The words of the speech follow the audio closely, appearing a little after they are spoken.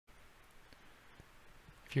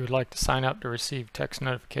If you would like to sign up to receive text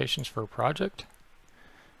notifications for a project,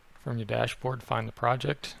 from your dashboard find the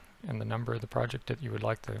project and the number of the project that you would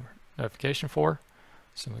like the notification for.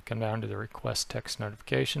 So we come down to the request text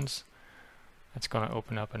notifications. That's going to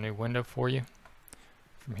open up a new window for you.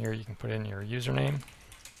 From here you can put in your username,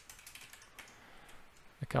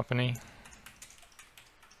 the company,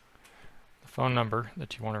 the phone number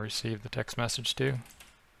that you want to receive the text message to,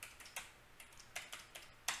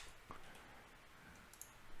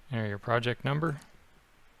 enter your project number,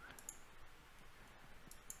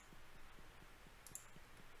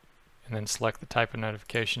 and then select the type of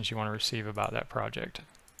notifications you want to receive about that project.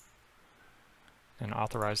 And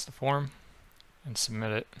authorize the form and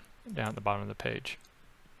submit it down at the bottom of the page.